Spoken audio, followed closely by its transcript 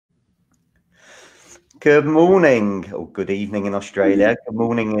Good morning, or good evening in Australia. Good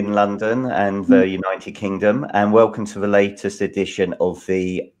morning in London and the United Kingdom, and welcome to the latest edition of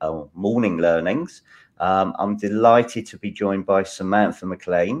the Morning Learnings. I'm delighted to be joined by Samantha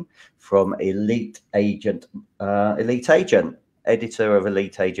McLean from Elite Agent, editor of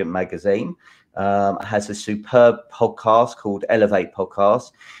Elite Agent magazine. Has a superb podcast called Elevate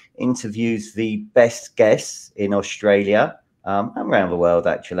Podcast, interviews the best guests in Australia. And around the world,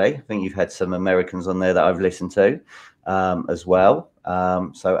 actually. I think you've had some Americans on there that I've listened to as well.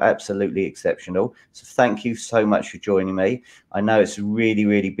 So absolutely exceptional. So thank you so much for joining me. I know it's a really,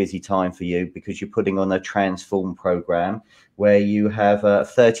 really busy time for you because you're putting on a Transform program where you have a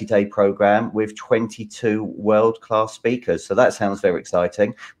 30-day program with 22 world-class speakers. So that sounds very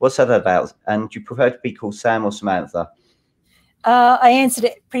exciting. What's that about? And do you prefer to be called Sam or Samantha? I answered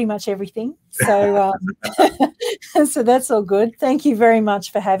it pretty much everything. So, so that's all good. Thank you very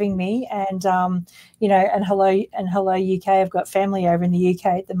much for having me. And, and hello UK. I've got family over in the UK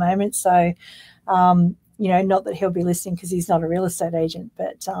at the moment. So, not that he'll be listening because he's not a real estate agent,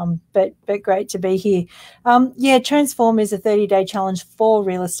 but great to be here. Transform is a 30-day challenge for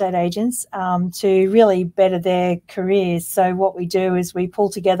real estate agents to really better their careers. So what we do is we pull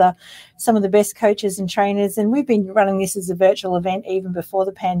together some of the best coaches and trainers, and we've been running this as a virtual event even before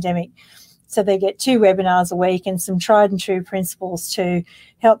the pandemic. So they get 2 webinars a week and some tried and true principles to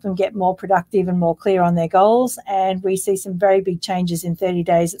help them get more productive and more clear on their goals. And we see some very big changes in 30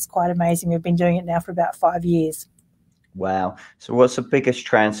 days. It's quite amazing. We've been doing it now for about 5 years. Wow. So what's the biggest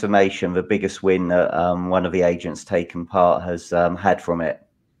transformation, the biggest win that one of the agents taking part has had from it?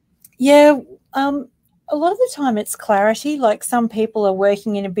 Yeah, a lot of the time it's clarity. Like some people are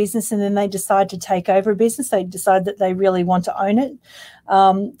working in a business and then they decide to take over a business. They decide that they really want to own it.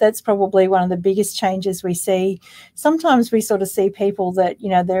 That's probably one of the biggest changes we see. Sometimes we sort of see people that,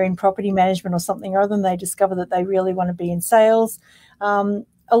 they're in property management or something or other, and they discover that they really want to be in sales. A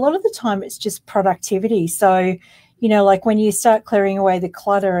lot of the time it's just productivity. So, like when you start clearing away the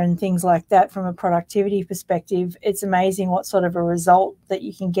clutter and things like that from a productivity perspective, it's amazing what sort of a result that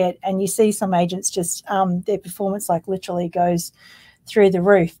you can get. And you see some agents just their performance like literally goes through the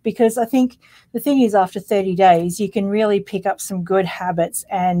roof, because I think the thing is after 30 days, you can really pick up some good habits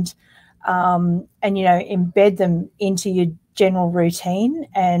and embed them into your general routine.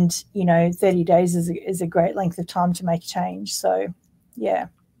 And, 30 days is a great length of time to make a change. So, yeah.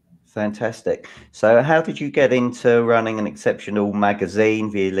 Fantastic. So how did you get into running an exceptional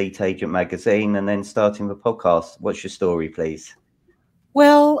magazine, the Elite Agent magazine, and then starting the podcast? What's your story, please?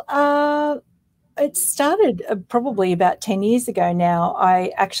 Well, it started probably about 10 years ago now.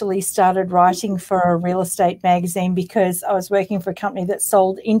 I actually started writing for a real estate magazine because I was working for a company that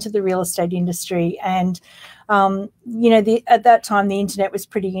sold into the real estate industry. And, at that time, the internet was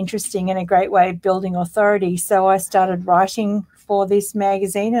pretty interesting and a great way of building authority. So I started writing for this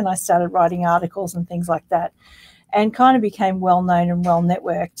magazine and I started writing articles and things like that, and kind of became well known and well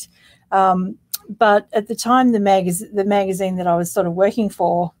networked. But at the time, the magazine that I was sort of working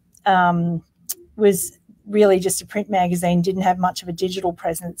for was really just a print magazine, didn't have much of a digital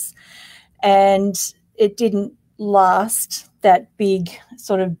presence, and it didn't last that big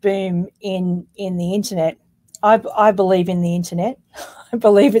sort of boom in the internet. I believe in the internet. I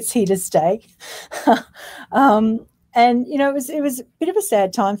believe it's here to stay. And, it was a bit of a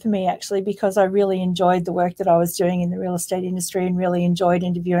sad time for me, actually, because I really enjoyed the work that I was doing in the real estate industry and really enjoyed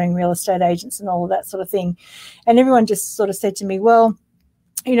interviewing real estate agents and all of that sort of thing. And everyone just sort of said to me, well,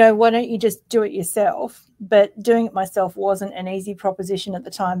 why don't you just do it yourself? But doing it myself wasn't an easy proposition at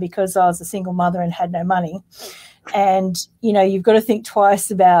the time because I was a single mother and had no money. And, you've got to think twice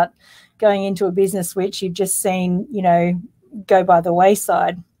about going into a business which you've just seen, go by the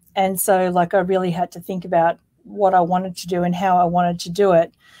wayside. And so, I really had to think about what I wanted to do and how I wanted to do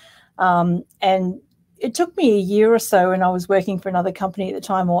it. And it took me a year or so, and I was working for another company at the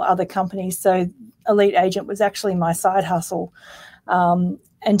time, or other companies. So Elite Agent was actually my side hustle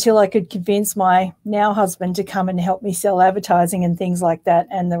until I could convince my now husband to come and help me sell advertising and things like that.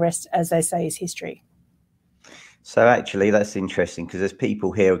 And the rest, as they say, is history. So actually, that's interesting because there's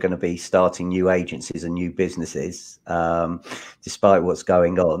people here who are going to be starting new agencies and new businesses, despite what's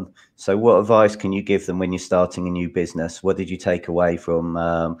going on. So what advice can you give them when you're starting a new business? What did you take away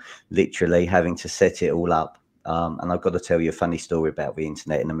from literally having to set it all up? And I've got to tell you a funny story about the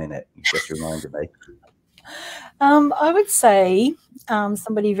internet in a minute. You just reminded me. I would say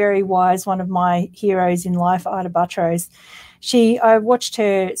somebody very wise, one of my heroes in life, Ida Buttrose. I watched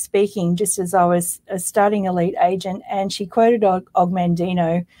her speaking just as I was starting Elite Agent, and she quoted Og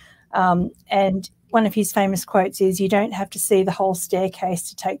Mandino, and one of his famous quotes is, "You don't have to see the whole staircase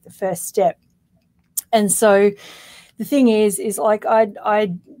to take the first step." And so the thing is like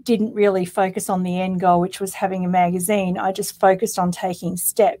I didn't really focus on the end goal, which was having a magazine. I just focused on taking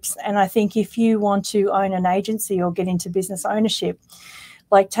steps. And I think if you want to own an agency or get into business ownership,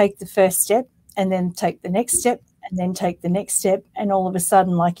 like take the first step and then take the next step and then take the next step. And all of a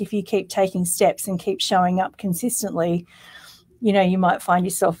sudden, like if you keep taking steps and keep showing up consistently, you know, you might find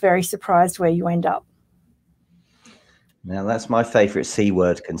yourself very surprised where you end up. Now that's my favorite C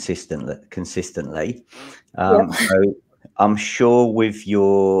word, consistently. Yep. So I'm sure with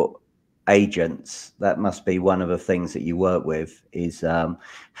your agents, that must be one of the things that you work with is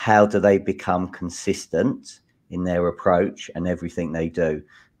how do they become consistent in their approach and everything they do?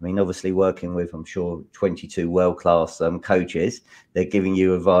 I mean, obviously working with, I'm sure, 22 world-class coaches, they're giving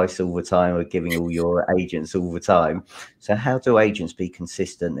you advice all the time, or giving all your agents all the time. So how do agents be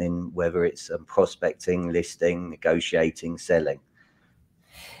consistent in whether it's prospecting, listing, negotiating, selling?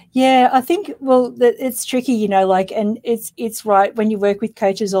 Yeah, I think, well, it's tricky, you know, like, and it's right. When you work with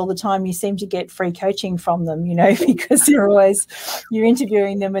coaches all the time, you seem to get free coaching from them, you know, because you're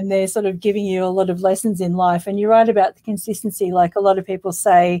interviewing them and they're sort of giving you a lot of lessons in life. And you're right about the consistency. Like a lot of people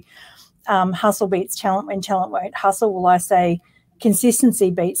say, hustle beats talent when talent won't hustle. Well, I say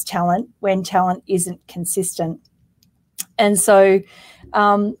consistency beats talent when talent isn't consistent. And so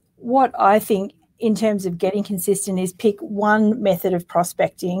what I think in terms of getting consistent is pick one method of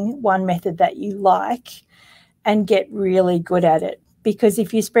prospecting, one method that you like, and get really good at it. Because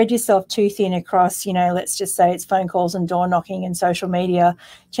if you spread yourself too thin across, you know, let's just say it's phone calls and door knocking and social media,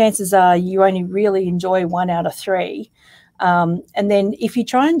 chances are you only really enjoy 1 out of 3. And then if you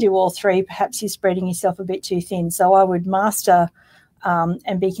try and do all 3, perhaps you're spreading yourself a bit too thin. So I would master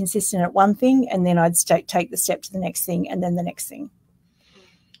and be consistent at one thing, and then I'd take the step to the next thing and then the next thing.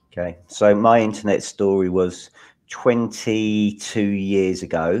 Okay, so my internet story was 22 years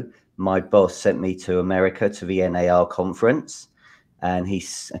ago. My boss sent me to America to the NAR conference, and he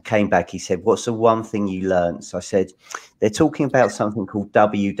came back. He said, "What's the one thing you learned?" So I said, "They're talking about something called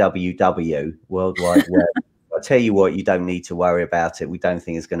WWW, World Wide Web." I tell you what, you don't need to worry about it. We don't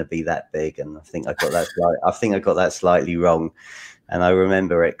think it's going to be that big, and I think I got that right. I think I got that slightly wrong, and I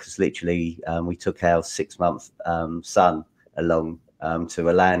remember it because literally we took our 6-month son along to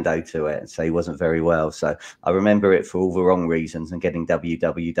Orlando to it, so he wasn't very well. So I remember it for all the wrong reasons and getting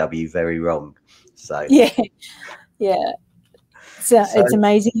WWW very wrong. So yeah. So it's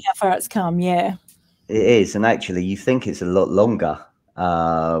amazing how far it's come. Yeah, it is, and actually, you think it's a lot longer. You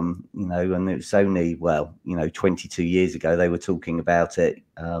know, and it's only 22 years ago they were talking about it.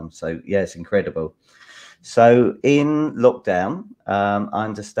 So yeah, it's incredible. So in lockdown, I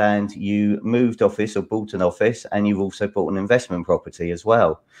understand you moved office or bought an office, and you've also bought an investment property as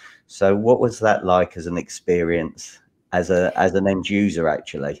well. So what was that like as an experience as an end user,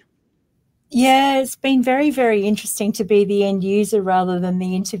 actually? yeah, it's been very, very interesting to be the end user rather than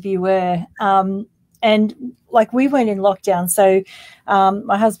the interviewer. And like we went in lockdown, so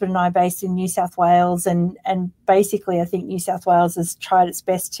my husband and I are based in New South Wales, and basically I think New South Wales has tried its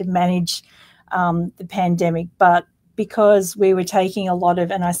best to manage the pandemic, but because we were taking a lot of,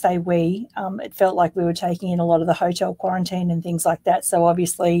 and I say we, it felt like we were taking in a lot of the hotel quarantine and things like that. So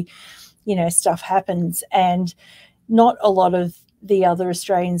obviously, you know, stuff happens, and not a lot of the other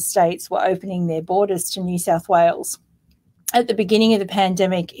Australian states were opening their borders to New South Wales. At the beginning of the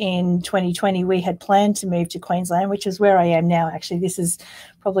pandemic in 2020, we had planned to move to Queensland, which is where I am now. Actually, this is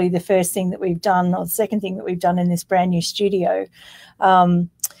probably the first thing that we've done, or the second thing that we've done in this brand new studio.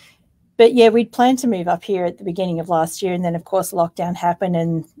 But yeah, we'd planned to move up here at the beginning of last year. And then, of course, lockdown happened.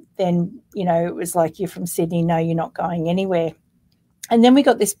 And then, you know, it was like, you're from Sydney. No, you're not going anywhere. And then we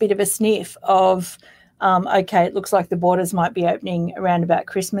got this bit of a sniff of, okay, it looks like the borders might be opening around about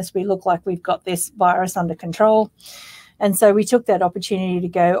Christmas. We look like we've got this virus under control. And so we took that opportunity to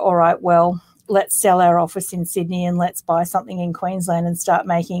go, all right, well, let's sell our office in Sydney and let's buy something in Queensland and start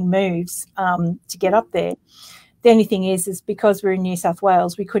making moves to get up there. The only thing is because we're in New South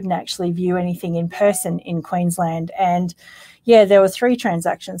Wales, we couldn't actually view anything in person in Queensland. And yeah, there were 3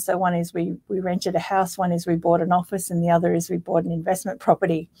 transactions. So one is we rented a house, one is we bought an office, and the other is we bought an investment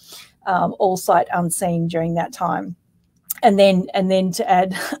property, all sight unseen during that time. And then to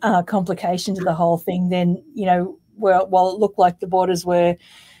add complication to the whole thing, then, you know, while it looked like the borders were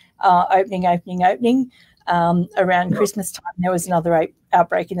opening, around Christmas time, there was another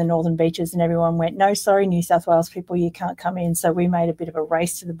outbreak in the Northern Beaches, and everyone went, no, sorry, New South Wales people, you can't come in. So we made a bit of a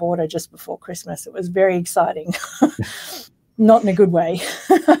race to the border just before Christmas. It was very exciting, not in a good way.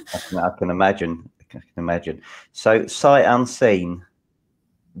 I can imagine. So sight unseen,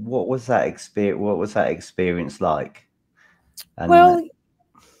 what was that experience like? And well,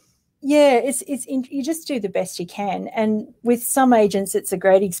 Yeah, you just do the best you can. And with some agents, it's a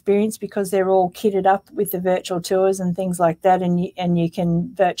great experience because they're all kitted up with the virtual tours and things like that, and you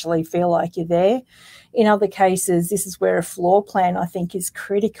can virtually feel like you're there. In other cases, this is where a floor plan, I think, is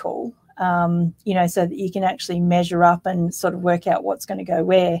critical, so that you can actually measure up and sort of work out what's going to go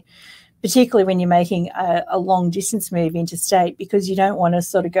where, particularly when you're making a long distance move interstate, because you don't want to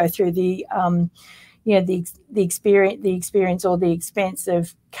sort of go through the experience or the expense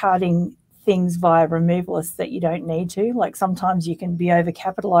of carting things via removalists that you don't need to. Like sometimes you can be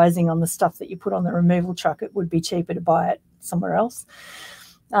overcapitalizing on the stuff that you put on the removal truck. It would be cheaper to buy it somewhere else.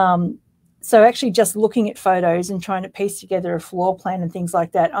 So actually just looking at photos and trying to piece together a floor plan and things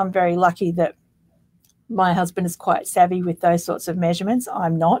like that, I'm very lucky that my husband is quite savvy with those sorts of measurements.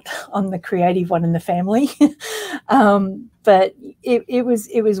 I'm not. I'm the creative one in the family. But it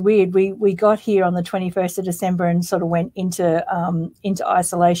was weird. We got here on the 21st of December and sort of went into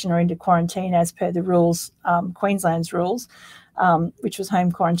isolation or into quarantine as per the rules, Queensland's rules, which was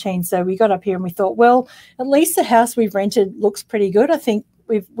home quarantine. So we got up here and we thought, well, at least the house we've rented looks pretty good. I think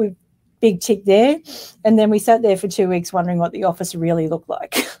we've big tick there. And then we sat there for 2 weeks wondering what the office really looked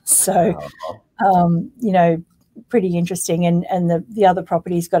like. So, pretty interesting. And the other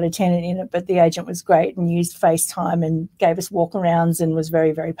property's got a tenant in it, but the agent was great and used FaceTime and gave us walkarounds and was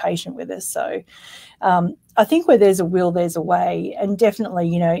very, very patient with us. So I think where there's a will, there's a way. And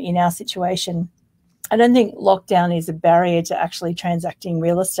definitely, in our situation, I don't think lockdown is a barrier to actually transacting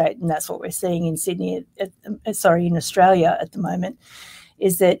real estate. And that's what we're seeing in Sydney, in Australia at the moment,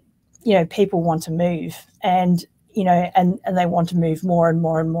 is that, people want to move and they want to move more and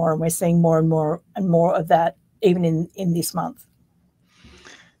more and more. And we're seeing more and more of that even in this month.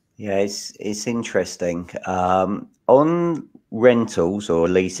 Yeah, it's interesting. On rentals or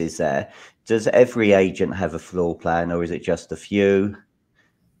leases there, does every agent have a floor plan or is it just a few?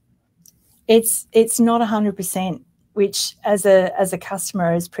 It's not 100%, which as a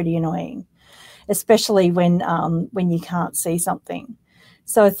customer is pretty annoying, especially when you can't see something.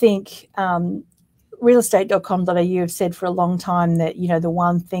 So I think realestate.com.au have said for a long time that, the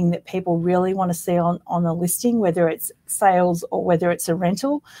one thing that people really want to see on a listing, whether it's sales or whether it's a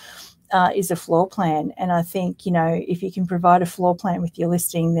rental, is a floor plan. And I think, if you can provide a floor plan with your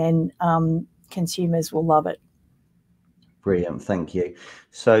listing, then consumers will love it. Brilliant. Thank you.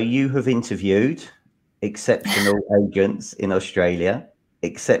 So you have interviewed exceptional agents in Australia,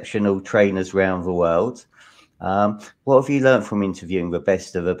 exceptional trainers around the world. What have you learned from interviewing the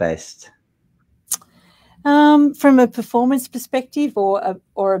best of the best? From a performance perspective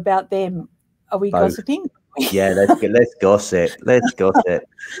or about them? Are we Both. Gossiping? Yeah, let's gossip. Let's gossip.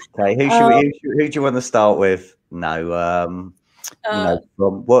 Okay, who do you want to start with? No,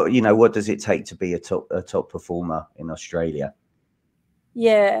 what does it take to be a top performer in Australia?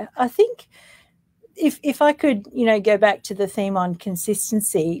 Yeah, I think if I could, go back to the theme on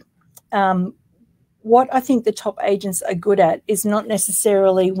consistency, what I think the top agents are good at is not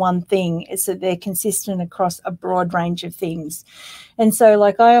necessarily one thing. It's that they're consistent across a broad range of things. And so,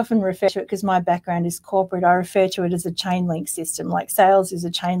 like, I often refer to it, because my background is corporate, I refer to it as a chain link system. Like sales is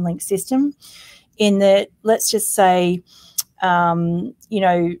a chain link system in that, let's just say,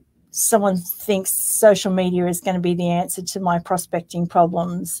 someone thinks social media is going to be the answer to my prospecting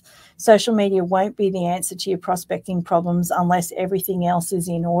problems. Social media won't be the answer to your prospecting problems unless everything else is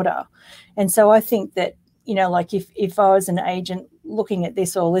in order. And so I think that, like if I was an agent looking at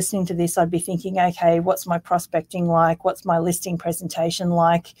this or listening to this, I'd be thinking, okay, what's my prospecting like? What's my listing presentation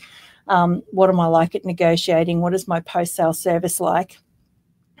like? What am I like at negotiating? What is my post-sale service like?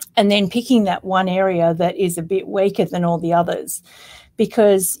 And then picking that one area that is a bit weaker than all the others,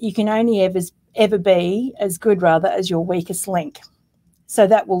 because you can only ever be as good, as your weakest link. So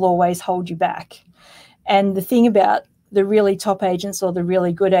that will always hold you back. And the thing about the really top agents or the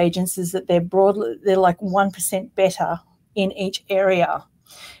really good agents is that they're like 1% better in each area.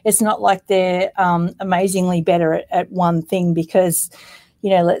 It's not like they're amazingly better at one thing, because,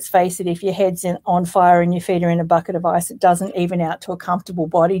 let's face it, if your head's on fire and your feet are in a bucket of ice, it doesn't even out to a comfortable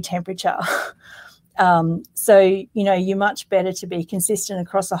body temperature. So, you're much better to be consistent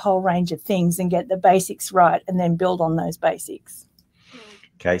across a whole range of things and get the basics right and then build on those basics.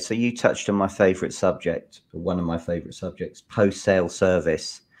 Okay, so you touched on my favourite subject, one of my favourite subjects, post-sale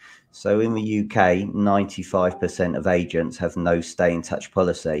service. So in the UK, 95% of agents have no stay-in-touch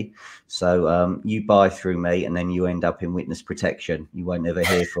policy. So you buy through me and then you end up in witness protection. You won't ever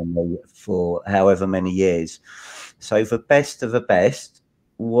hear from me for however many years. So the best of the best,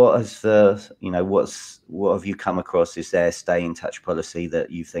 what have you come across? Is there a stay-in-touch policy that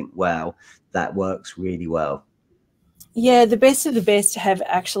you think, wow, that works really well? Yeah, the best of the best have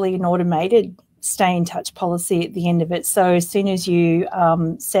actually an automated stay in touch policy at the end of it. So as soon as you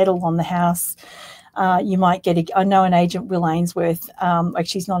settle on the house, you might get I know an agent, Will Ainsworth, like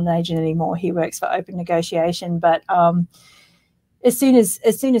she's not an agent anymore. He works for Open Negotiation, but as soon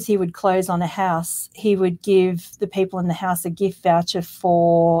as he would close on a house, he would give the people in the house a gift voucher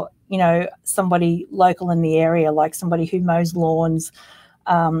for, you know, somebody local in the area, like somebody who mows lawns,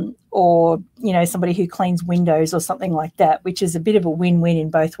 or, you know, somebody who cleans windows or something like that, which is a bit of a win-win in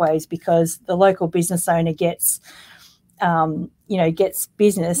both ways, because the local business owner gets, you know, gets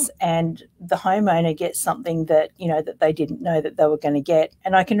business, and the homeowner gets something that, you know, that they didn't know that they were going to get.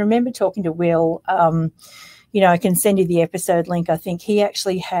 And I can remember talking to Will, you know, I can send you the episode link. I think he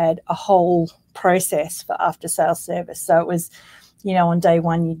actually had a whole process for after sales service. So it was, you know, on day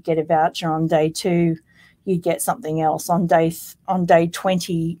one, you'd get a voucher. On day two, you'd get something else. On day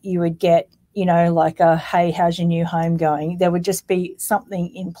 20, you would get, you know, like a, hey, how's your new home going? There would just be something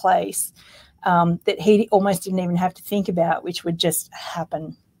in place that he almost didn't even have to think about, which would just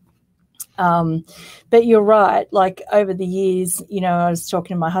happen. But you're right. Like over the years, you know, I was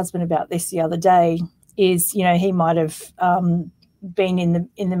talking to my husband about this the other day, is, you know, he might have been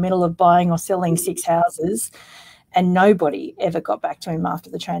in the middle of buying or selling 6 houses, and nobody ever got back to him after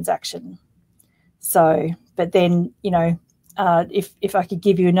the transaction. So, but then, you know, if I could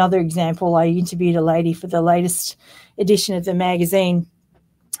give you another example, I interviewed a lady for the latest edition of the magazine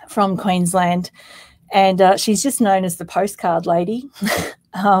from Queensland, and she's just known as the postcard lady.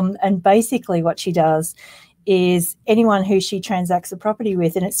 And basically what she does is anyone who she transacts a property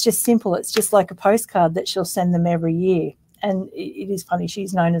with, and it's just simple, it's just like a postcard that she'll send them every year. And it is funny,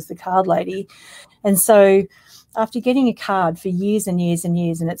 she's known as the card lady. And so after getting a card for years and years and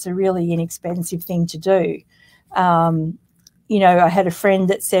years, and it's a really inexpensive thing to do, you know, I had a friend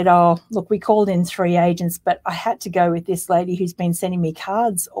that said, oh, look, we called in 3 agents, but I had to go with this lady who's been sending me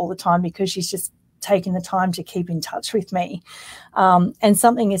cards all the time because she's just taken the time to keep in touch with me. And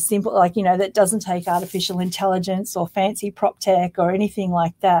something as simple, like, you know, that doesn't take artificial intelligence or fancy prop tech or anything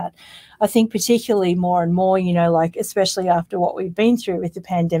like that. I think particularly more and more, you know, like especially after what we've been through with the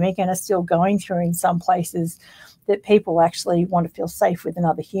pandemic and are still going through in some places, that people actually want to feel safe with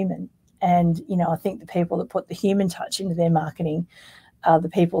another human. And, you know, I think the people that put the human touch into their marketing are the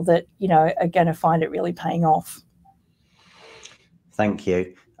people that, you know, are going to find it really paying off. Thank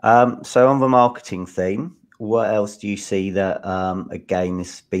you. So on the marketing theme, what else do you see that, again,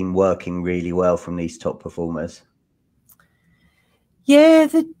 has been working really well from these top performers? Yeah,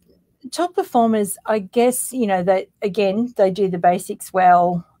 the top performers, I guess, you know, they do the basics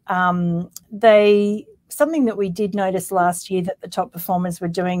well. Something that we did notice last year that the top performers were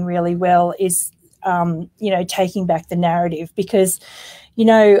doing really well is, you know, taking back the narrative, because, you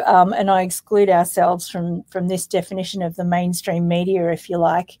know, and I exclude ourselves from this definition of the mainstream media, if you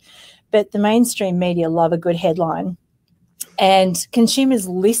like, but the mainstream media love a good headline, and consumers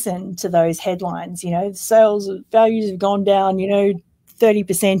listen to those headlines. You know, sales values have gone down, you know,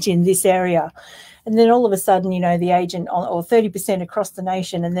 30% in this area. And then all of a sudden, you know, the agent, or 30% across the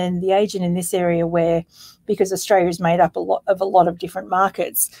nation, and then the agent in this area where, because Australia is made up of a lot of different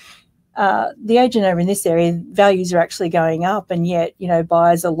markets, the agent over in this area, values are actually going up, and yet, you know,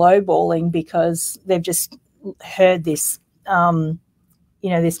 buyers are lowballing because they've just heard this, you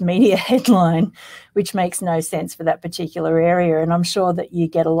know, this media headline, which makes no sense for that particular area. And I'm sure that you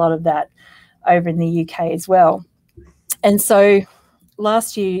get a lot of that over in the UK as well. And so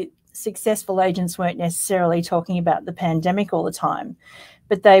last year, successful agents weren't necessarily talking about the pandemic all the time,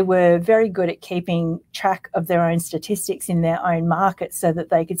 but they were very good at keeping track of their own statistics in their own market, so that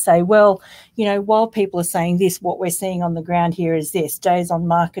they could say, well, you know, while people are saying this, what we're seeing on the ground here is this, days on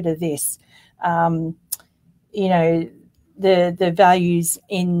market are this, you know, the values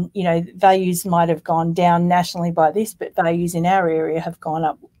in, you know, values might have gone down nationally by this, but values in our area have gone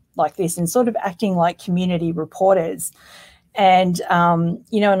up like this, and sort of acting like community reporters. And,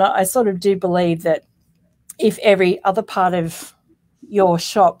 you know, and I sort of do believe that if every other part of your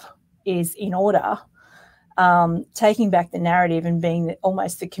shop is in order, taking back the narrative and being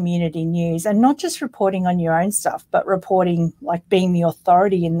almost the community news, and not just reporting on your own stuff, but reporting, like being the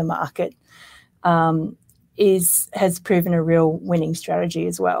authority in the market, has proven a real winning strategy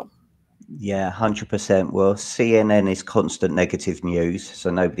as well. Yeah, 100%. Well, CNN is constant negative news, so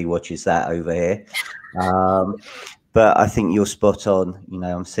nobody watches that over here. But I think you're spot on. You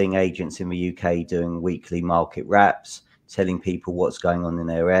know, I'm seeing agents in the UK doing weekly market wraps, telling people what's going on in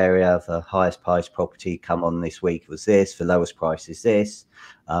their area. The highest priced property come on this week was this, the lowest price is this,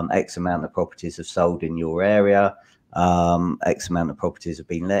 X amount of properties have sold in your area, X amount of properties have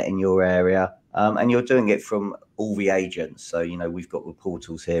been let in your area. And you're doing it from all the agents. So, you know, we've got the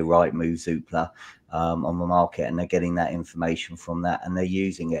portals here, Rightmove, Zoopla, on the market, and they're getting that information from that and they're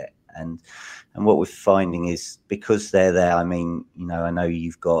using it. And what we're finding is, because they're there, I mean, you know, I know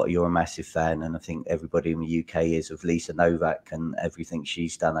you're a massive fan, and I think everybody in the UK is, of Lisa Novak and everything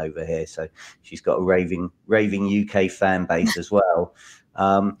she's done over here. So she's got a raving UK fan base as well.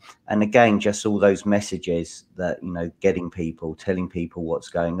 And again, just all those messages that, you know, telling people what's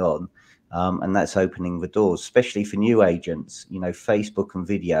going on. And that's opening the doors, especially for new agents. You know, Facebook and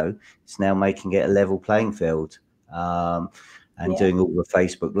video is now making it a level playing field. And doing all the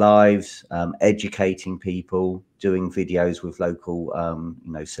Facebook lives, educating people, doing videos with local,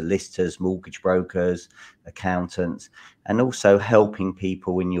 you know, solicitors, mortgage brokers, accountants, and also helping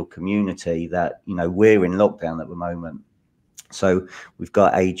people in your community that, you know, we're in lockdown at the moment. So we've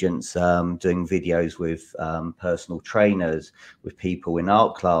got agents doing videos with personal trainers, with people in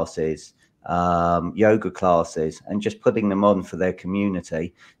art classes, yoga classes, and just putting them on for their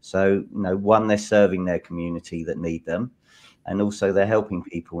community. So, you know, one, they're serving their community that need them, and also they're helping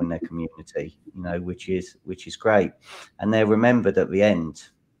people in their community, you know, which is great, and they're remembered at the end.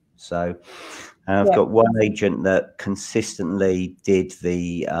 So I've got one agent that consistently did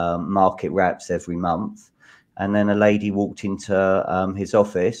the market wraps every month, and then a lady walked into his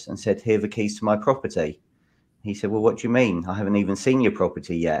office and said, "Here are the keys to my property." He said, "Well, what do you mean? I haven't even seen your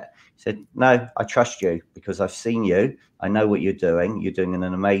property yet." He said, "No, I trust you because I've seen you. I know what you're doing. You're doing an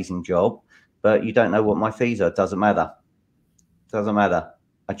amazing job, but you don't know what my fees are. Doesn't matter. Doesn't matter.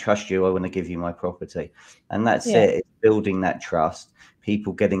 I trust you. I want to give you my property." And that's it. It's building that trust,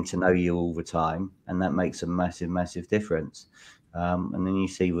 people getting to know you all the time. And that makes a massive, massive difference. And then you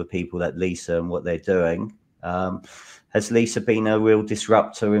see the people like Lisa and what they're doing. Has Lisa been a real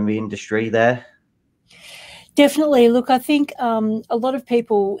disruptor in the industry there? Definitely. Look, I think a lot of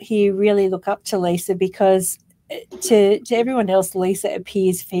people here really look up to Lisa because to everyone else, Lisa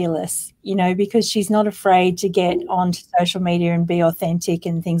appears fearless, you know, because she's not afraid to get onto social media and be authentic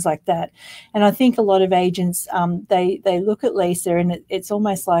and things like that. And I think a lot of agents, they look at Lisa and it's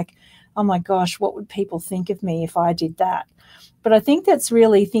almost like, oh my gosh, what would people think of me if I did that? But I think that's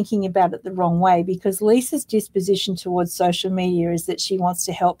really thinking about it the wrong way, because Lisa's disposition towards social media is that she wants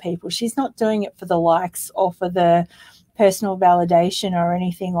to help people. She's not doing it for the likes or for the personal validation or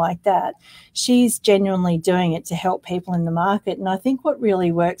anything like that. She's genuinely doing it to help people in the market. And I think what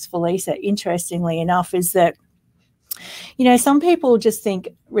really works for Lisa, interestingly enough, is that, you know, some people just think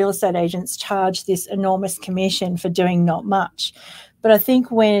real estate agents charge this enormous commission for doing not much. But I think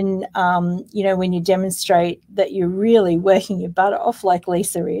when, you know, when you demonstrate that you're really working your butt off like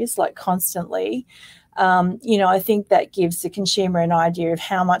Lisa is, like constantly, you know, I think that gives the consumer an idea of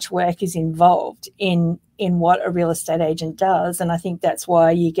how much work is involved in what a real estate agent does. And I think that's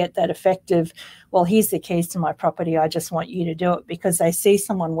why you get that effect of, well, here's the keys to my property, I just want you to do it, because they see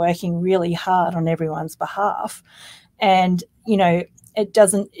someone working really hard on everyone's behalf. And, you know,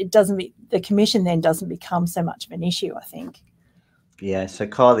 the commission then doesn't become so much of an issue, I think. Yeah, so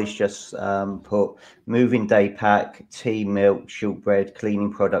Carly's just put moving day pack, tea, milk, shortbread,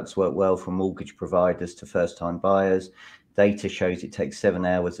 cleaning products work well from mortgage providers to first-time buyers. Data shows it takes 7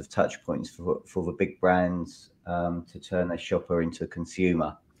 hours of touch points for the big brands to turn their shopper into a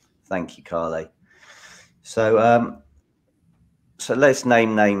consumer. Thank you, Carly. So so let's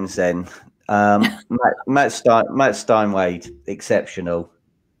name names then. Matt Steinwade, exceptional.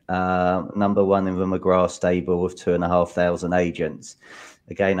 Number one in the McGrath stable with 2,500 agents.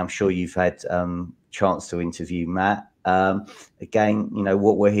 Again, I'm sure you've had chance to interview Matt. Again, you know,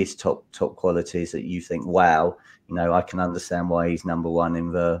 what were his top qualities that you think, wow, you know, I can understand why he's number one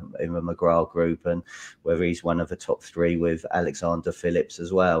in the McGrath group, and whether he's one of the top three with Alexander Phillips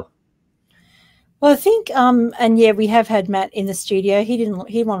as well? Well, I think, and yeah, we have had Matt in the studio. He didn't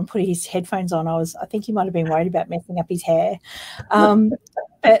want to put his headphones on. I think he might have been worried about messing up his hair.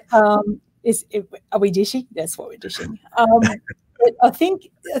 But are we dishing? That's what we're dishing. But I think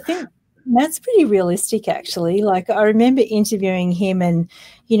Matt's pretty realistic, actually. Like, I remember interviewing him, and,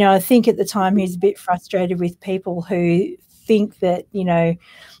 you know, I think at the time he was a bit frustrated with people who think that, you know,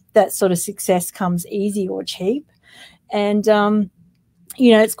 that sort of success comes easy or cheap. And,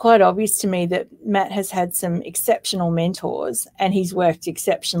 you know, it's quite obvious to me that Matt has had some exceptional mentors and he's worked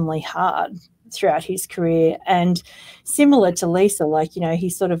exceptionally hard throughout his career. And similar to Lisa, like, you know, he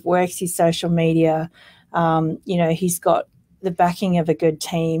sort of works his social media. You know, he's got the backing of a good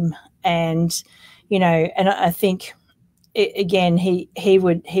team, and, you know, and I think again, he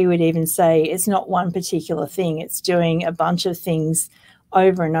would even say it's not one particular thing. It's doing a bunch of things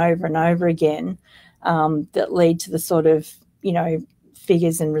over and over and over again that lead to the sort of, you know,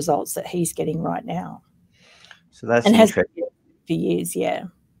 figures and results that he's getting right now. So that's and has interesting. been for years. Yeah.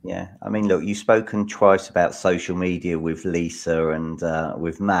 Yeah, I mean, look, you've spoken twice about social media with Lisa and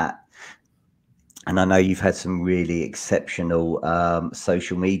with Matt, and I know you've had some really exceptional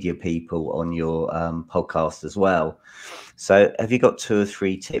social media people on your podcast as well. So have you got 2 or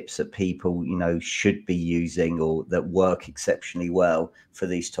 3 tips that people, you know, should be using or that work exceptionally well for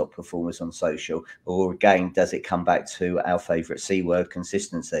these top performers on social? Or again, does it come back to our favorite C word,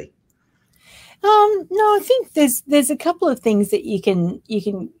 consistency? No, I think there's a couple of things that you can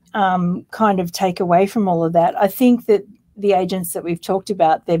kind of take away from all of that. I think that the agents that we've talked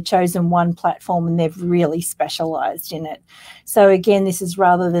about, they've chosen one platform and they've really specialized in it. So again, this is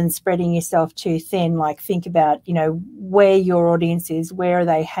rather than spreading yourself too thin, like think about, you know, where your audience is, where are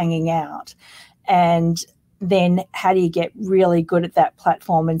they hanging out, and then how do you get really good at that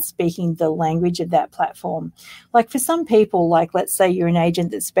platform and speaking the language of that platform? Like for some people, like let's say you're an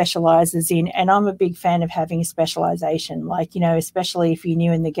agent that specializes in, and I'm a big fan of having a specialization, like, you know, especially if you're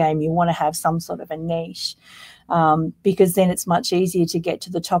new in the game, you want to have some sort of a niche, because then it's much easier to get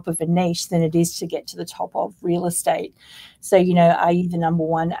to the top of a niche than it is to get to the top of real estate. So, you know, are you the number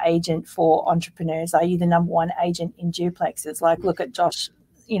one agent for entrepreneurs? Are you the number one agent in duplexes? Like look at Josh,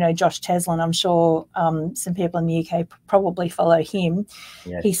 you know, Josh Teslin. I'm sure some people in the UK probably follow him.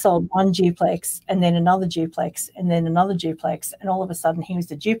 Yes. He sold one duplex and then another duplex and then another duplex, and all of a sudden he was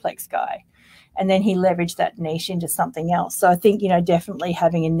the duplex guy. And then he leveraged that niche into something else. So I think, you know, definitely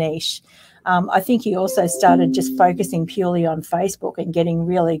having a niche. I think he also started just focusing purely on Facebook and getting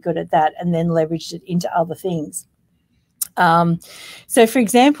really good at that, and then leveraged it into other things. So for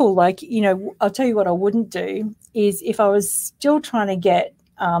example, like, you know, I'll tell you what I wouldn't do is if I was still trying to get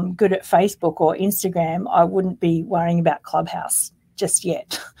good at Facebook or Instagram, I wouldn't be worrying about Clubhouse just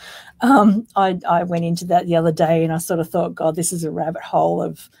yet. I went into that the other day and I sort of thought, God, this is a rabbit hole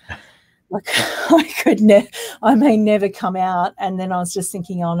of like I may never come out. And then I was just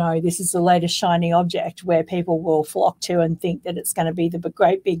thinking, oh no, this is the latest shiny object where people will flock to and think that it's going to be the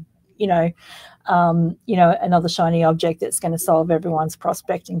great big, another shiny object that's going to solve everyone's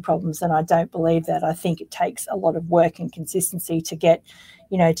prospecting problems. And I don't believe that. I think it takes a lot of work and consistency to get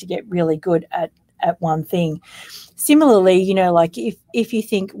really good at one thing. Similarly, you know, like if you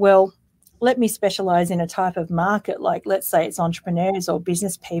think, well, let me specialize in a type of market, like let's say it's entrepreneurs or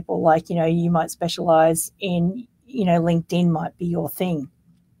business people, like, you know, you might specialize in, you know, LinkedIn might be your thing.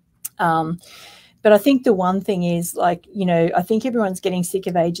 But I think the one thing is, like, you know, I think everyone's getting sick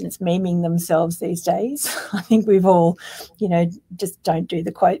of agents memeing themselves these days. I think we've all, you know, just don't do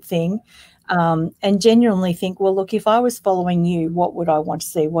the quote thing. And genuinely think, well, look, if I was following you, what would I want to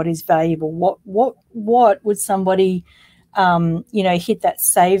see? What is valuable? What would somebody, hit that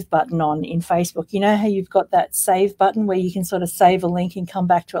save button on in Facebook? You know how you've got that save button where you can sort of save a link and come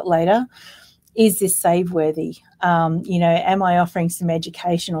back to it later? Is this save worthy? Am I offering some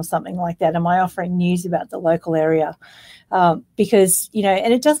education or something like that? Am I offering news about the local area? Because, you know,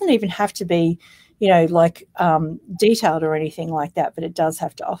 and it doesn't even have to be, you know, like detailed or anything like that, but it does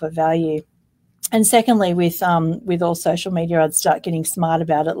have to offer value. And secondly, with all social media, I'd start getting smart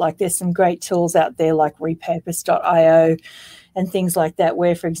about it. Like there's some great tools out there like repurpose.io and things like that,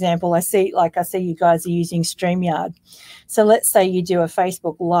 where, for example, I see you guys are using StreamYard. So let's say you do a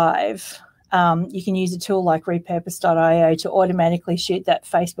Facebook Live. You can use a tool like repurpose.io to automatically shoot that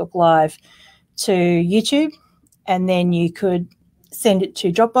Facebook Live to YouTube, and then you could send it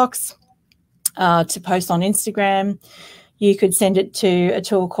to Dropbox to post on Instagram. You could send it to a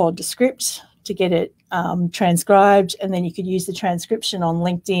tool called Descript to get it transcribed, and then you could use the transcription on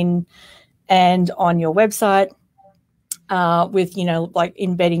LinkedIn and on your website with, you know, like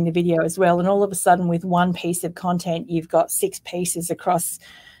embedding the video as well. And all of a sudden, with one piece of content, you've got 6 pieces across,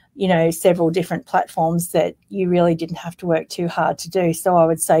 you know, several different platforms that you really didn't have to work too hard to do. So I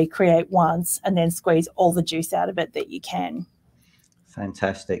would say create once and then squeeze all the juice out of it that you can.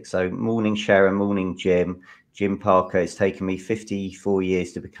 Fantastic. So morning Sharon, morning Jim Parker. It's taken me 54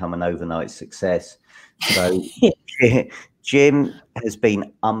 years to become an overnight success. So Jim has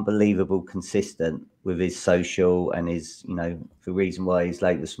been unbelievable consistent with his social and his, you know, the reason why he's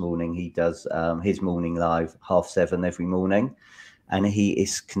late this morning, he does his morning live 7:30 every morning. And he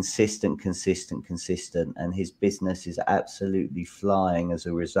is consistent, and his business is absolutely flying as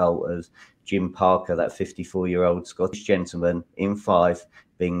a result of Jim Parker, that 54-year-old Scottish gentleman in 5,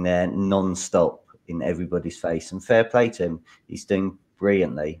 being there non-stop in everybody's face. And fair play to him. He's doing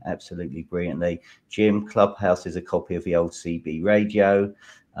brilliantly, absolutely brilliantly. Jim, Clubhouse is a copy of the old CB radio.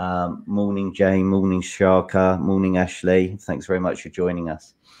 Morning, Jane. Morning, Sharka. Morning, Ashley. Thanks very much for joining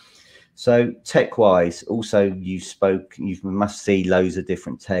us. So tech-wise, also you must see loads of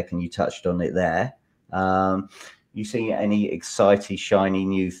different tech, and you touched on it there. You see any exciting, shiny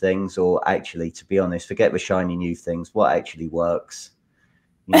new things, or actually, to be honest, forget the shiny new things. What actually works?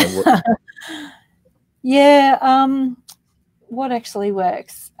 You know, what Yeah, what actually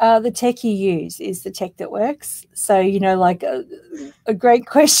works? The tech you use is the tech that works. So, like a great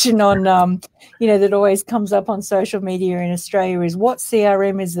question on, that always comes up on social media in Australia is what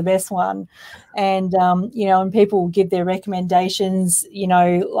CRM is the best one? And, and people will give their recommendations,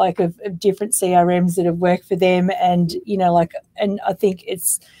 like of different CRMs that have worked for them. And, and I think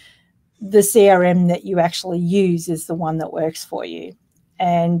it's the CRM that you actually use is the one that works for you.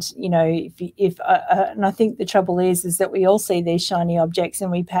 And, and I think the trouble is that we all see these shiny objects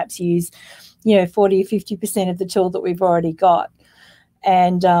and we perhaps use, 40 or 50% of the tool that we've already got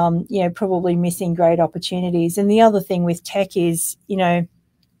and, probably missing great opportunities. And the other thing with tech is, if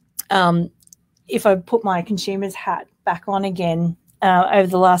I put my consumer's hat back on again, over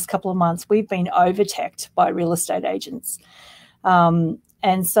the last couple of months, we've been over-teched by real estate agents.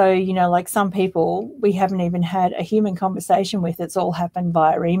 And so, like some people, we haven't even had a human conversation with. It's all happened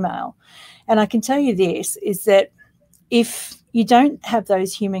via email. And I can tell you this, is that if you don't have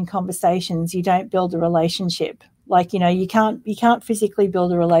those human conversations, you don't build a relationship. Like, you can't physically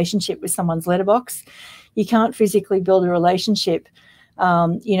build a relationship with someone's letterbox. You can't physically build a relationship,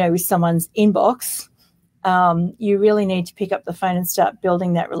 with someone's inbox. You really need to pick up the phone and start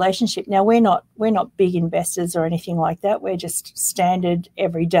building that relationship. Now, we're not big investors or anything like that. We're just standard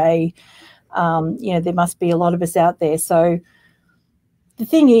everyday. There must be a lot of us out there. So the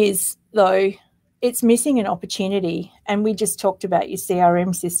thing is, though, it's missing an opportunity. And we just talked about your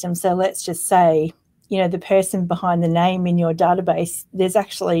CRM system. So let's just say, the person behind the name in your database, there's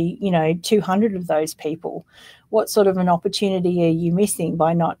actually, 200 of those people. What sort of an opportunity are you missing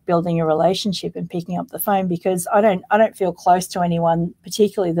by not building a relationship and picking up the phone? Because I don't feel close to anyone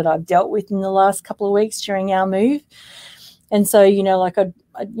particularly that I've dealt with in the last couple of weeks during our move. And so,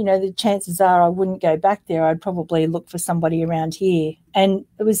 the chances are I wouldn't go back there. I'd probably look for somebody around here. And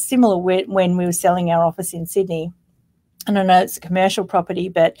it was similar when we were selling our office in Sydney. And I know it's a commercial property,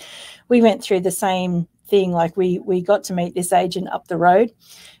 but we went through the same thing. Like we got to meet this agent up the road.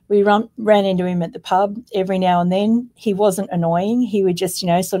 We ran into him at the pub every now and then. He wasn't annoying. He would just,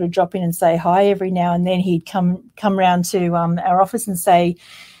 sort of drop in and say hi every now and then. He'd come round to our office and say,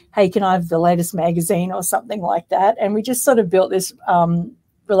 hey, can I have the latest magazine or something like that? And we just sort of built this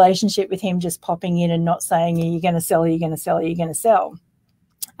relationship with him just popping in and not saying, are you going to sell, are you going to sell, are you going to sell?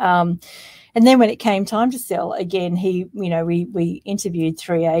 And then when it came time to sell, again, we interviewed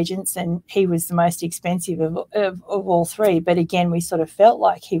 3 agents and he was the most expensive of all 3. But again, we sort of felt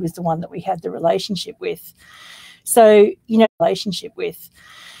like he was the one that we had the relationship with. So, I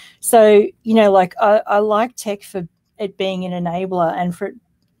like tech for it being an enabler and for it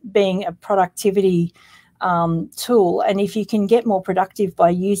being a productivity tool. And if you can get more productive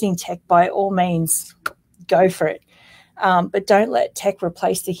by using tech, by all means, go for it. But don't let tech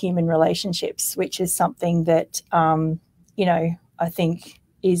replace the human relationships, which is something that, I think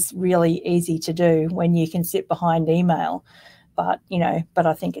is really easy to do when you can sit behind email. But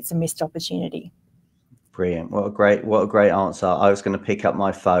I think it's a missed opportunity. Brilliant. What a great answer. I was going to pick up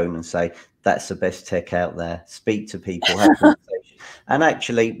my phone and say, that's the best tech out there. Speak to people, have conversations. And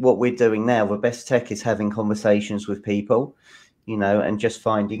actually what we're doing now, the best tech is having conversations with people, and just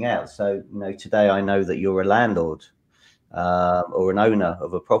finding out. So, today I know that you're a landlord. Or an owner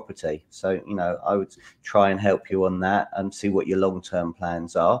of a property. So, I would try and help you on that and see what your long-term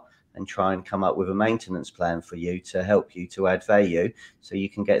plans are and try and come up with a maintenance plan for you to help you to add value so you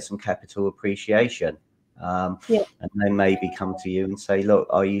can get some capital appreciation. And then maybe come to you and say, look,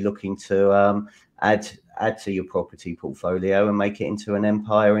 are you looking to add to your property portfolio and make it into an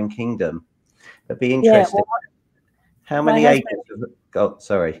empire and kingdom? It'd be interesting. Yeah, how many agents have got?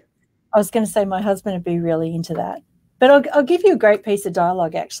 Sorry. I was going to say my husband would be really into that. But I'll give you a great piece of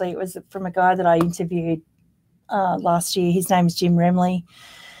dialogue, actually. It was from a guy that I interviewed last year. His name's Jim Remley.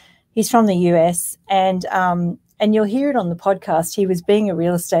 He's from the US. And you'll hear it on the podcast. He was being a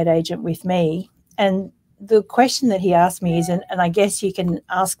real estate agent with me. And the question that he asked me is, and I guess you can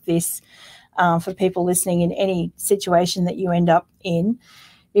ask this for people listening in any situation that you end up in,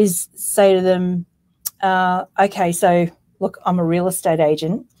 is say to them, okay, so look, I'm a real estate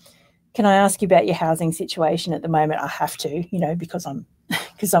agent. Can I ask you about your housing situation at the moment? I have to, because I'm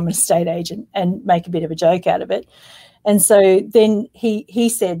an estate agent, and make a bit of a joke out of it. And so then he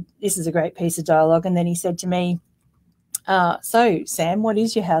said, this is a great piece of dialogue. And then he said to me, so Sam, what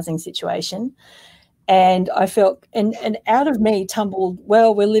is your housing situation? And I felt, and out of me tumbled,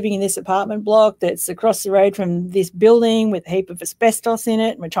 well, we're living in this apartment block that's across the road from this building with a heap of asbestos in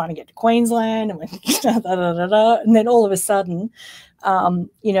it, and we're trying to get to Queensland, and we're da, da, da, da, da. And then all of a sudden,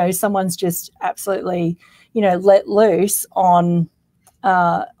 you know, someone's just absolutely, you know, let loose on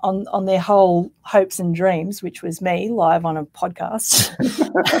their whole hopes and dreams, which was me live on a podcast.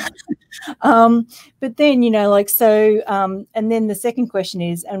 But then, you know, like, so, and then the second question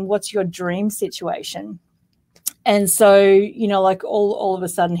is, and what's your dream situation? And so, you know, like all of a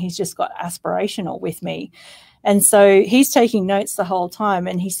sudden he's just got aspirational with me. And so he's taking notes the whole time.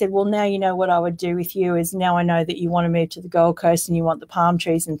 And he said, well, now you know what I would do with you is, now I know that you want to move to the Gold Coast and you want the palm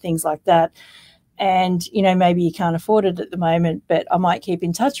trees and things like that. And, you know, maybe you can't afford it at the moment, but I might keep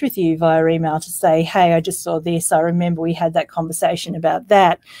in touch with you via email to say, hey, I just saw this. I remember we had that conversation about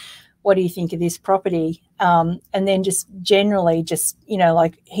that. What do you think of this property? And then just generally just, you know,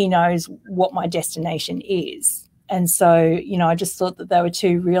 like he knows what my destination is. And so, you know, I just thought that they were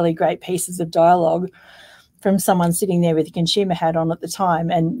two really great pieces of dialogue from someone sitting there with a consumer hat on at the time.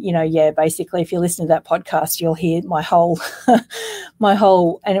 And, you know, yeah, basically if you listen to that podcast, you'll hear my whole,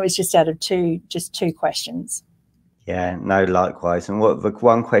 and it was just out of two questions. Yeah, no, likewise. And what the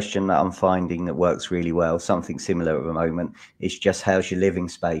one question that I'm finding that works really well, something similar at the moment, is just how's your living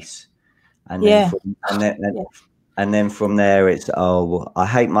space? And then and then from there it's, oh, I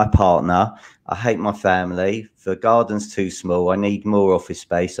hate my partner, I hate my family, the garden's too small, I need more office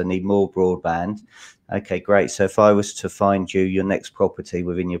space, I need more broadband. Okay, great. So if I was to find you your next property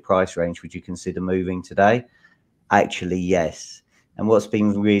within your price range, would you consider moving today? Actually, yes. And what's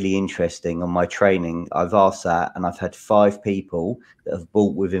been really interesting on my training, I've asked that, and I've had 5 people that have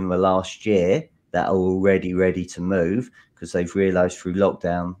bought within the last year that are already ready to move because they've realized through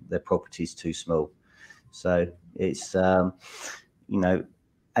lockdown their property is too small. So it's, you know,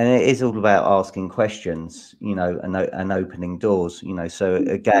 and it is all about asking questions, you know, and opening doors, you know. So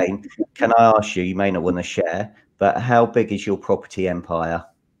again, can I ask you, you may not want to share, but how big is your property empire?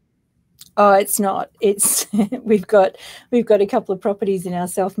 Oh, it's not. It's we've got a couple of properties in our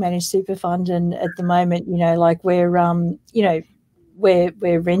self-managed super fund, and at the moment, you know, like we're you know,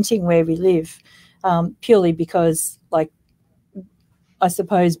 we're renting where we live, purely because, like, I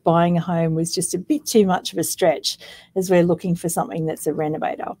suppose buying a home was just a bit too much of a stretch as we're looking for something that's a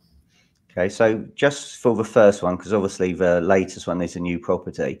renovator. Okay, so just for the first one, because obviously the latest one is a new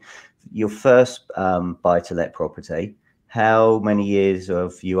property, your first buy-to-let property, how many years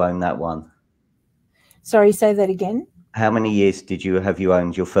have you owned that one? Sorry, say that again. How many years have you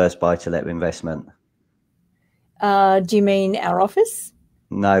owned your first buy-to-let investment? Do you mean our office?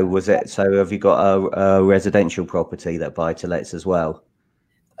 No, was it? So have you got a residential property that buy-to-lets as well?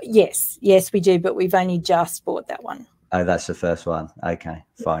 Yes, we do, but we've only just bought that one. Oh, that's the first one. Okay,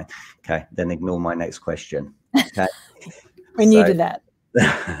 fine. Okay, then ignore my next question. Okay. We're new to that.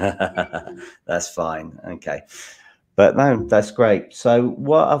 That's fine. Okay. But no, that's great. So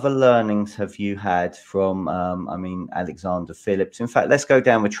what other learnings have you had from, I mean, Alexander Phillips? In fact, let's go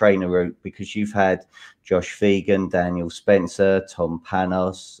down the trainer route, because you've had Josh Vegan, Daniel Spencer, Tom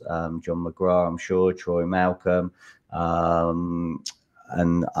Panos, John McGrath, I'm sure, Troy Malcolm,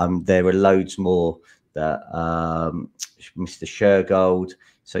 and there are loads more that Mr. Shergold.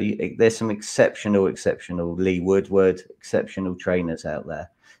 So there's some exceptional Lee Woodward, exceptional trainers out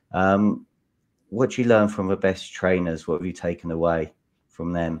there. What do you learn from the best trainers? What have you taken away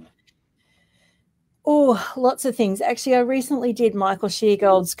from them? Oh, lots of things. Actually, I recently did Michael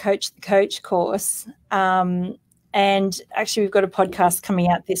Sheargold's Coach the Coach course. And actually, we've got a podcast coming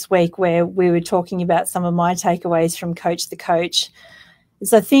out this week where we were talking about some of my takeaways from Coach the Coach.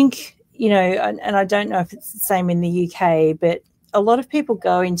 So I think, you know, and I don't know if it's the same in the UK, but a lot of people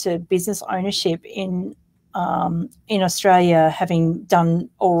go into business ownership in Australia having done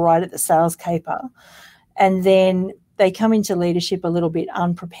all right at the sales caper, and then they come into leadership a little bit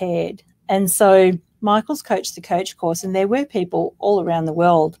unprepared. And so Michael's Coach the Coach course, and there were people all around the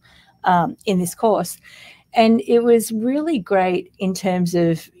world in this course, and it was really great in terms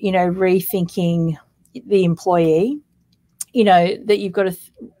of, you know, rethinking the employee, you know, that you've got to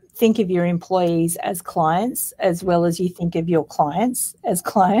think of your employees as clients as well as you think of your clients as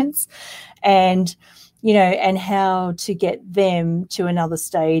clients, and you know, and how to get them to another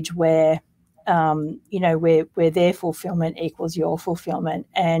stage where, you know, where their fulfillment equals your fulfillment.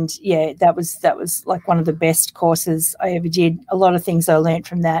 And yeah, that was like one of the best courses I ever did. A lot of things I learned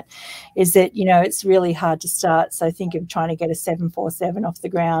from that is that, you know, it's really hard to start. So think of trying to get a 747 off the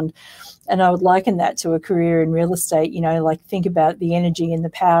ground. And I would liken that to a career in real estate, you know, like think about the energy and the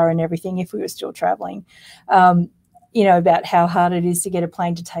power and everything if we were still traveling. you know, about how hard it is to get a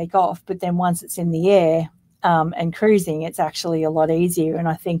plane to take off. But then once it's in the air and cruising, it's actually a lot easier. And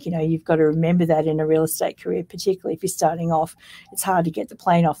I think, you know, you've got to remember that in a real estate career, particularly if you're starting off. It's hard to get the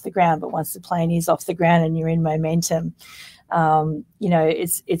plane off the ground, but once the plane is off the ground and you're in momentum, you know,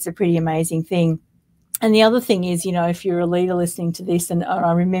 it's a pretty amazing thing. And the other thing is, you know, if you're a leader listening to this, and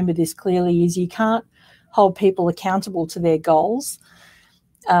I remember this clearly, is you can't hold people accountable to their goals,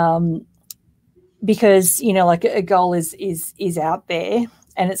 because, you know, like a goal is out there,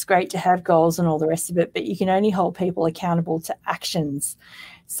 and it's great to have goals and all the rest of it, but you can only hold people accountable to actions.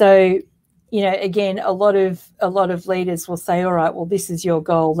 So, you know, again, a lot of leaders will say, all right, well, this is your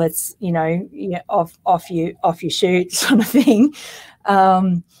goal. Let's, you know, off you shoot, sort of thing.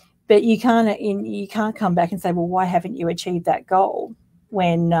 But you can't come back and say, well, why haven't you achieved that goal?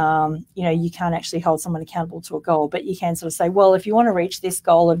 When, you know, you can't actually hold someone accountable to a goal, but you can sort of say, well, if you want to reach this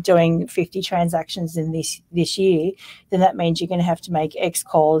goal of doing 50 transactions in this year, then that means you're going to have to make X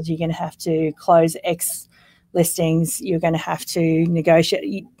calls, you're going to have to close X listings, you're going to have to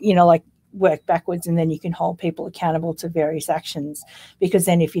negotiate, you know, like work backwards, and then you can hold people accountable to various actions. Because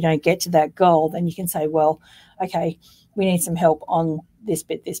then if you don't get to that goal, then you can say, well, okay, we need some help on this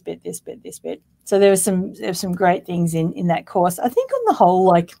bit. So there was some great things in that course. I think on the whole,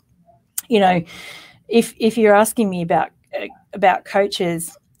 like, you know, if you're asking me about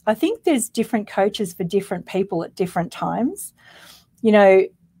coaches, I think there's different coaches for different people at different times, you know.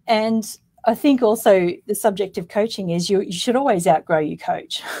 And I think also the subject of coaching is you should always outgrow your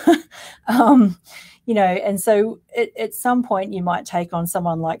coach. You know, and so at some point you might take on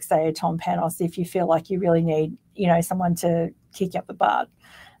someone like, say, a Tom Panos if you feel like you really need, you know, someone to kick up the butt.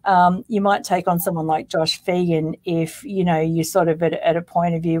 You might take on someone like Josh Fegan if, you know, you're sort of at a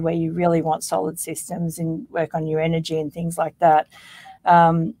point of view where you really want solid systems and work on your energy and things like that.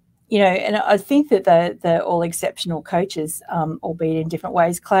 You know, and I think that they're all exceptional coaches, albeit in different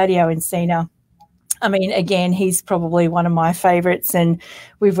ways. Claudio Encina, I mean, again, he's probably one of my favourites, and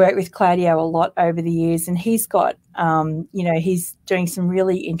we've worked with Claudio a lot over the years, and he's got, you know, he's doing some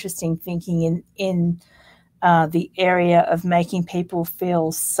really interesting thinking in the area of making people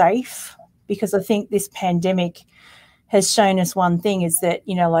feel safe, because I think this pandemic has shown us one thing, is that,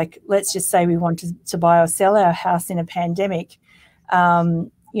 you know, like, let's just say we want to buy or sell our house in a pandemic.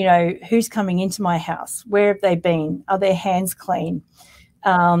 You know, who's coming into my house? Where have they been? Are their hands clean?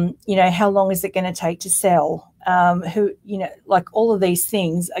 You know, how long is it going to take to sell? Who, you know, like, all of these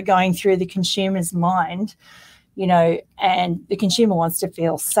things are going through the consumer's mind, you know, and the consumer wants to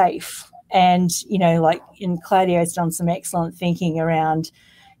feel safe. And, you know, like, and Claudio's done some excellent thinking around,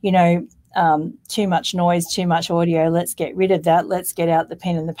 you know, too much noise, too much audio. Let's get rid of that. Let's get out the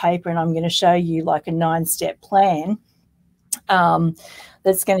pen and the paper. And I'm going to show you like a 9-step plan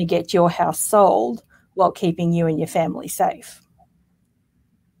that's going to get your house sold while keeping you and your family safe.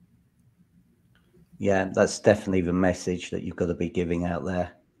 Yeah, that's definitely the message that you've got to be giving out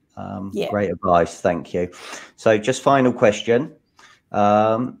there. Yeah. Great advice. Thank you. So just final question.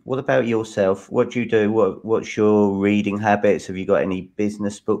 What about yourself? What do you do? What's your reading habits? Have you got any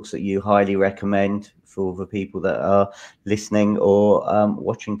business books that you highly recommend for the people that are listening or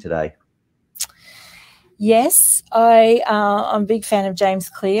watching today? Yes, I'm a big fan of James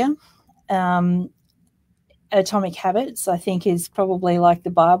Clear. Atomic Habits, I think, is probably like the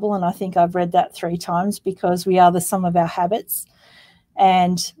Bible, and I think I've read that 3 times, because we are the sum of our habits.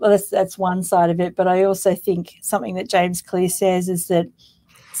 And, well, that's one side of it. But I also think something that James Clear says is that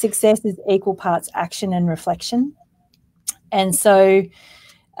success is equal parts action and reflection. And so,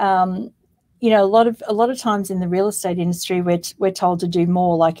 you know, a lot of times in the real estate industry, we're told to do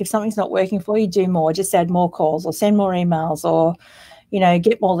more. Like, if something's not working for you, do more. Just add more calls, or send more emails, or, you know,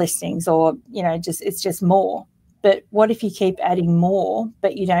 get more listings, or, you know, it's just more. But what if you keep adding more,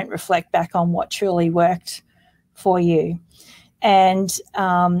 but you don't reflect back on what truly worked for you? And,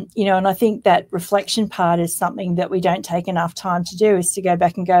 you know, and I think that reflection part is something that we don't take enough time to do, is to go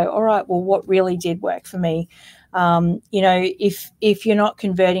back and go, all right, well, what really did work for me? You know, if you're not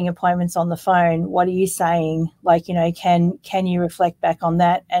converting appointments on the phone, what are you saying? Like, you know, can you reflect back on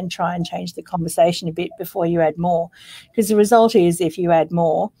that and try and change the conversation a bit before you add more? Because the result is, if you add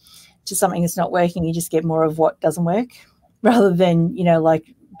more to something that's not working, you just get more of what doesn't work, rather than, you know,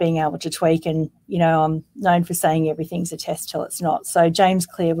 like, being able to tweak. And, you know, I'm known for saying everything's a test till it's not. So James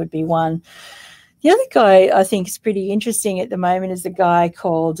Clear would be one. The other guy I think is pretty interesting at the moment is a guy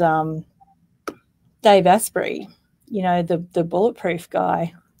called Dave Asprey, you know, the bulletproof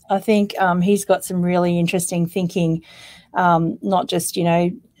guy. I think he's got some really interesting thinking, not just, you know,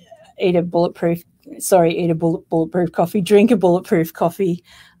 eat a bulletproof eat a bulletproof coffee, drink a bulletproof coffee.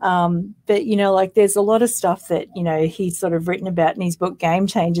 But, you know, like there's a lot of stuff that, you know, he's sort of written about in his book, Game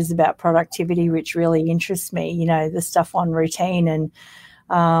Changers, about productivity, which really interests me, you know, the stuff on routine and,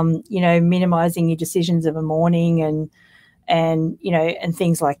 you know, minimizing your decisions of a morning and, you know, and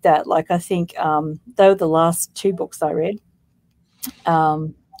things like that. Like I think they were the last 2 books I read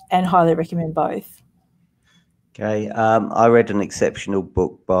and highly recommend both. Okay, I read an exceptional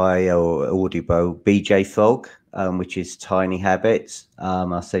book by Audible, BJ Fogg, which is Tiny Habits.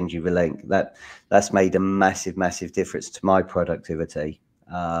 I'll send you the link. That's made a massive difference to my productivity.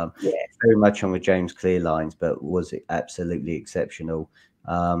 Very much on the James Clear lines, but was absolutely exceptional.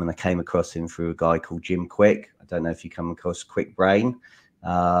 And I came across him through a guy called Jim Quick. I don't know if you come across Quick Brain.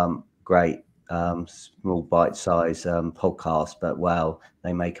 Great. Small bite-size podcast, but wow,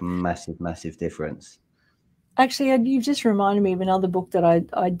 they make a massive difference. Actually, you've just reminded me of another book that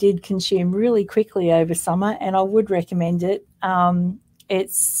I did consume really quickly over summer, and I would recommend it.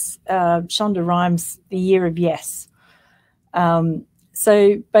 It's Shonda Rhimes' The Year of Yes.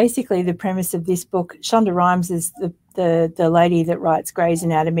 So basically the premise of this book, Shonda Rhimes is the lady that writes Grey's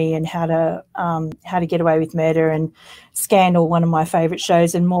Anatomy and How to Get Away with Murder and Scandal, one of my favourite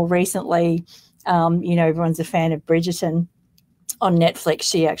shows, and more recently, you know, everyone's a fan of Bridgerton on Netflix.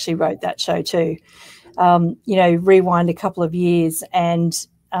 She actually wrote that show too. You know, rewind a couple of years, and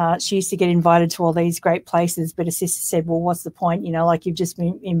she used to get invited to all these great places, but her sister said, well, what's the point? You know, like you've just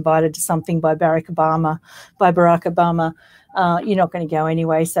been invited to something by Barack Obama. You're not going to go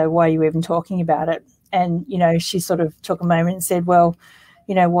anyway, so why are you even talking about it? And, you know, she sort of took a moment and said, well,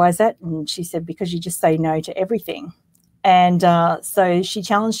 you know, why is that? And she said, because you just say no to everything. And so she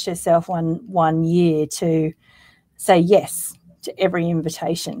challenged herself one year to say yes to every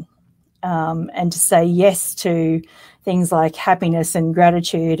invitation. And to say yes to things like happiness and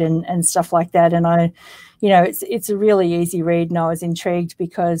gratitude and stuff like that. And I, you know, it's a really easy read, and I was intrigued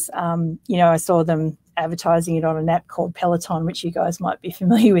because, you know, I saw them advertising it on an app called Peloton, which you guys might be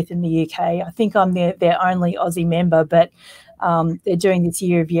familiar with in the UK. I think I'm their only Aussie member, but they're doing this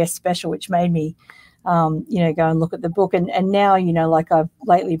Year of Yes special, which made me, you know, go and look at the book. And now, you know, like I've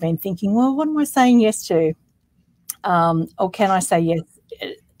lately been thinking, well, what am I saying yes to? Or can I say yes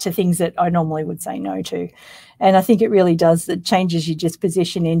to things that I normally would say no to? And I think it really does, it changes your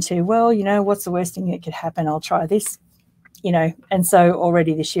disposition into, well, you know, what's the worst thing that could happen? I'll try this, you know. And so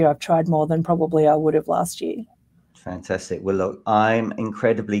already this year I've tried more than probably I would have last year. Fantastic. Well, look, I'm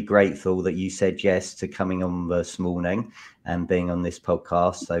incredibly grateful that you said yes to coming on this morning and being on this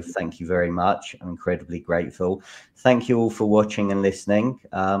podcast. So thank you very much. I'm incredibly grateful. Thank you all for watching and listening.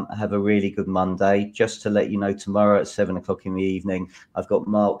 Have a really good Monday. Just to let you know, tomorrow at 7 o'clock in the evening, I've got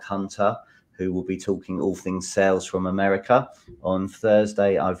Mark Hunter, who will be talking all things sales from America. On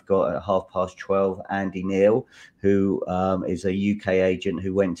Thursday, I've got at 12:30 Andy Neal, who is a UK agent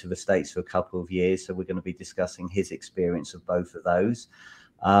who went to the States for a couple of years. So we're going to be discussing his experience of both of those.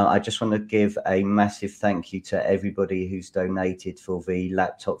 I just want to give a massive thank you to everybody who's donated for the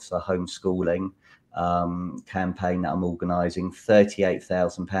Laptops for Homeschooling campaign that I'm organising.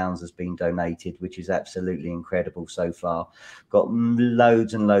 £38,000 has been donated, which is absolutely incredible so far. Got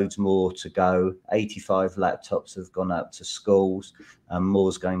loads and loads more to go. 85 laptops have gone out to schools, and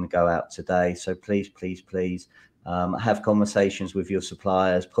more's going to go out today. So please have conversations with your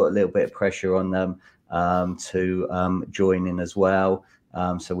suppliers, put a little bit of pressure on them to join in as well,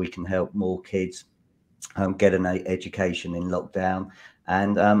 so we can help more kids get an education in lockdown.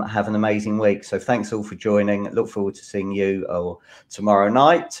 And have an amazing week. So thanks all for joining. Look forward to seeing you tomorrow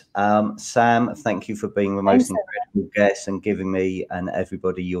night. Sam, thank you for being the most incredible guest and giving me and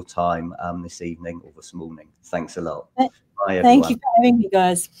everybody your time this evening or this morning. Thanks a lot. Bye, everyone. Thank you for having me,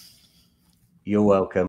 guys. You're welcome.